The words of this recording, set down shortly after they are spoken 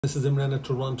This is Imran at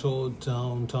Toronto,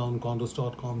 downtown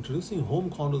condos.com, introducing home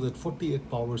condos at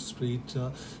 48 Power Street.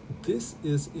 This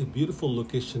is a beautiful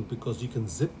location because you can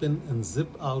zip in and zip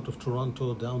out of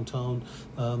Toronto downtown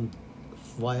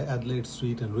via Adelaide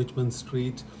Street and Richmond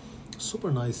Street. Super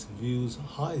nice views,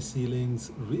 high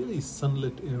ceilings, really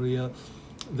sunlit area.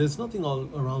 There's nothing all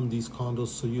around these condos,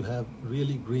 so you have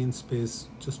really green space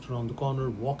just around the corner,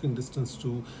 walking distance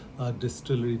to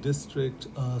Distillery District,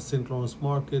 St. Lawrence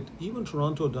Market, even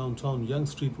Toronto downtown. Yonge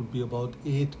Street would be about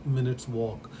 8 minutes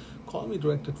walk. Call me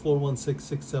direct at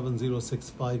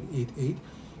 416-670-6588.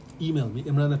 Email me,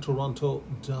 Imran at Toronto,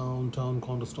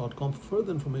 downtowncondos.com, for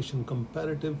further information,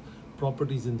 comparative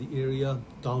properties in the area,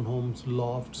 townhomes,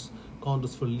 lofts,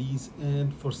 condos for lease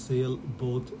and for sale,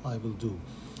 both I will do.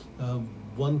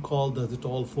 One call does it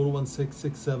all,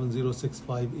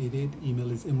 416-670-6588.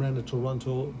 Email is Imran at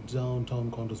Toronto,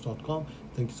 downtowncondos.com.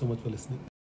 Thank you so much for listening.